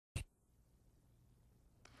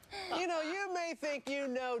You know, you may think you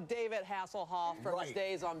know David Hasselhoff from his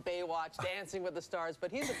days on Baywatch, Dancing with the Stars,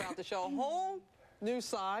 but he's about to show a whole new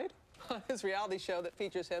side on his reality show that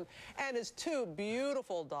features him and his two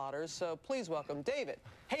beautiful daughters. So please welcome David,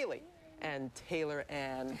 Haley, and Taylor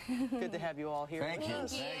Ann. Good to have you all here. Thank you.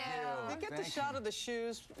 Thank you. Get the shot of the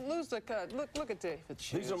shoes. Lose the cut. Look at David's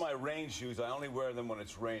shoes. These are my rain shoes. I only wear them when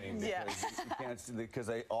it's raining because you can't see because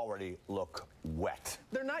they already look wet.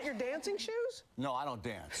 They're not your dancing shoes? No, I don't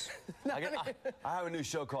dance. I have a new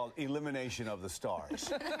show called Elimination of the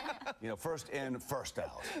Stars. You know, first in, first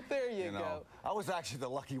out. There you go. I was actually the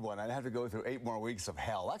lucky one. I'd have to go through 8 more weeks of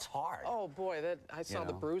hell. That's hard. Oh boy, I saw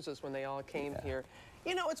the bruises when they all came here.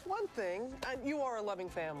 You know, it's one thing, and you are a loving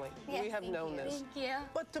family. Yes, we have known this. Thank you.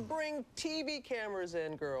 But to bring TV cameras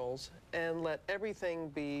in, girls, and let everything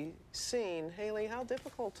be seen, Haley, how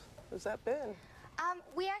difficult has that been?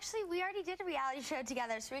 We already did a reality show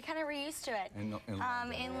together, so we kind of were used to it. In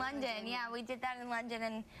London. In London, yeah, we did that in London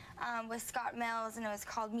and with Scott Mills, and it was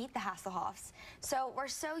called Meet the Hasselhoffs. So we're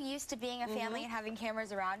so used to being a family and having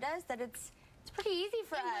cameras around us that it's pretty easy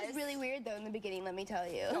for us. It was really weird, though, in the beginning, let me tell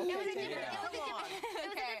you. It was a different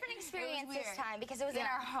experience this time because it was in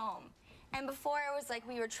our home. And before it was like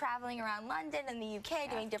we were traveling around London and the UK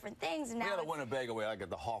doing different things. And now we had a Winnebago way, like at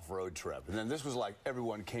the Hoff road trip. And then this was like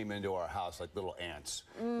everyone came into our house like little ants.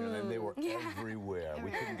 You know, they were everywhere.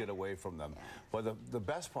 We couldn't get away from them. But the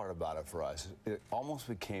best part about it for us, it almost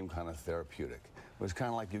became kind of therapeutic. It was kind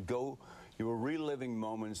of like you were reliving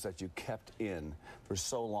moments that you kept in for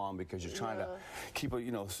so long because you're trying to keep it,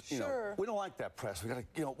 you know, we don't like that press. We got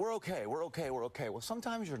to, we're okay. Well,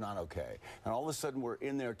 sometimes you're not okay. And all of a sudden we're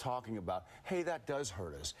in there talking about, hey, that does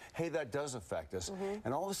hurt us. Hey, that does affect us.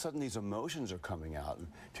 And all of a sudden these emotions are coming out. And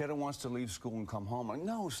Taylor wants to leave school and come home. I'm like,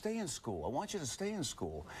 no, stay in school. I want you to stay in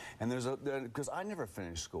school. And because I never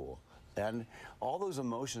finished school. And all those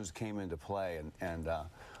emotions came into play,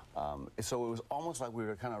 so it was almost like we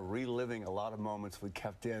were kind of reliving a lot of moments we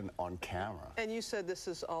kept in on camera. And you said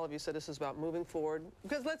all of you said this is about moving forward.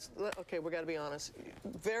 Because okay, we got to be honest.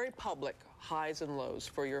 Very public highs and lows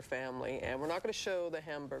for your family, and we're not going to show the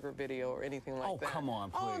hamburger video or anything like that. Oh, come on,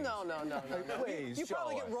 please. Oh, no. Please, you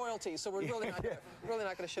probably get royalties, so we're really not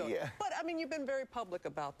going to show it. But I mean, you've been very public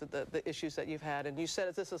about the issues that you've had, and you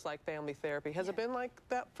said this is like family therapy. Has it been like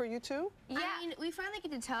that for you too? Yeah, I mean, we finally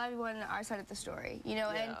get to tell everyone our side of the story, you know,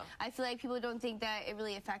 and I feel like people don't think that it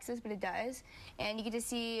really affects us, but it does. And you get to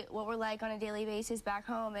see what we're like on a daily basis back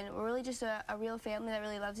home, and we're really just a real family that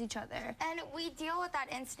really loves each other. And we deal with that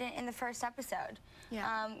incident in the first episode.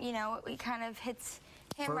 Yeah. You know, it kind of hits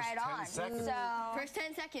him First right 10 on. seconds. So First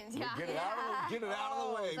 10 seconds, yeah. Get it out of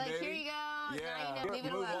the way, like, baby. here you go. Yeah. Leave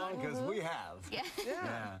it Move alone. on, because we have.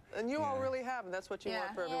 Yeah. And you all really have, and that's what you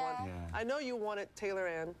want for everyone. Yeah. I know you wanted Taylor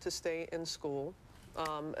Ann to stay in school.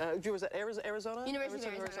 Was that Arizona? University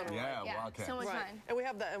of Arizona. Yeah, okay. So much fun. And we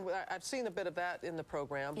have that, and I've seen a bit of that in the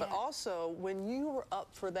program. But also, when you were up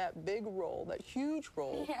for that big role, that huge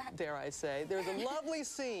role, dare I say, there's a lovely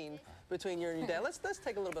scene between you and your dad. Let's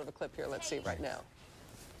take a little bit of a clip here. Let's see it right now.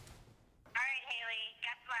 All right, Haley,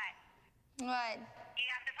 guess what? what? You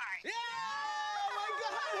have the part. Yeah! Oh, my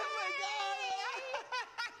God!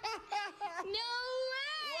 No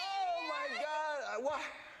way! Oh, my God! What?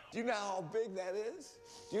 Do you know how big that is?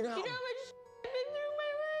 Do you know how much I've been through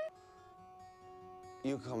my life?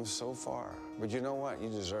 You come so far, but you know what? You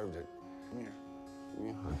deserved it. Come here. Give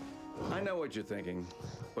me a hug. I know what you're thinking,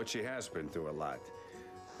 but she has been through a lot.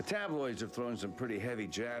 The tabloids have thrown some pretty heavy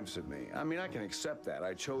jabs at me. I mean, I can accept that.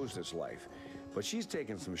 I chose this life. But she's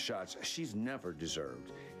taken some shots she's never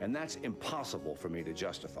deserved, and that's impossible for me to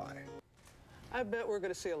justify. I bet we're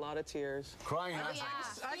going to see a lot of tears. Crying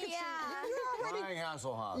Hasselhoff. I can see Crying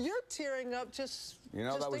Hasselhoff. You're tearing up just. You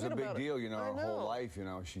know, that was a big deal, you know, her her whole life, you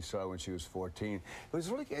know, she saw when she was 14. It was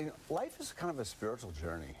really, life is kind of a spiritual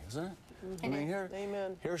journey, isn't it? I mean,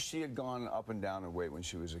 here she had gone up and down in weight when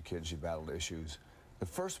she was a kid. She battled issues. The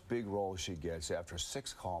first big role she gets after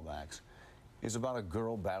 6 callbacks is about a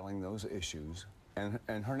girl battling those issues. And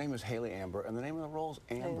her name is Haley Amber, and the name of the role is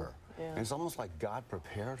Amber. And it's almost like God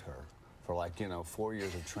prepared her for, like, 4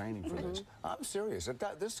 years of training for this. I'm serious.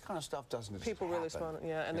 This kind of stuff doesn't just People really happen,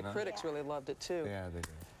 responded, and the critics really loved it, too. Yeah, they did.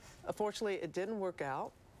 Unfortunately, it didn't work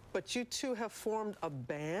out, but you two have formed a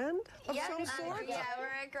band of some sort? Yeah,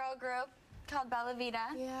 we're a girl group called Bella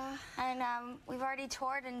Vita. Yeah. And we've already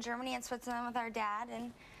toured in Germany and Switzerland with our dad,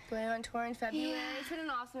 and going on tour in February. It's been an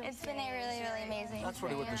awesome experience. It's been really amazing. That's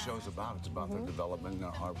really what the show's about. It's about their development and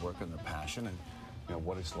their hard work and their passion and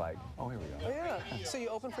what it's like. Oh, here we go. Oh, yeah. So you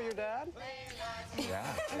opened for your dad? Yeah,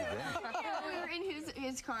 we did. Yeah, we were in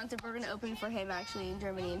his concert. We're going to open for him, actually, in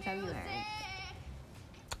Germany in February.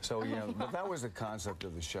 So, you know, but that was the concept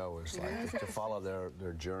of the show, was like to follow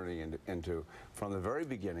their journey into from the very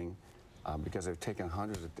beginning, because they've taken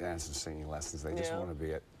hundreds of dance and singing lessons. They just want to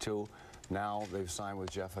be it. To now they've signed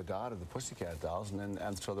with Jeff Haddad of the Pussycat Dolls,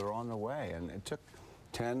 and so they're on their way. And it took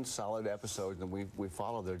 10 solid episodes, and we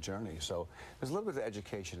followed their journey. So there's a little bit of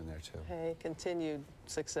education in there, too. Hey, continued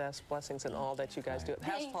success, blessings, and all that you guys do.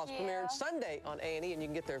 Hasselhoff's premiering Sunday on A&E, and you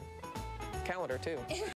can get their calendar, too.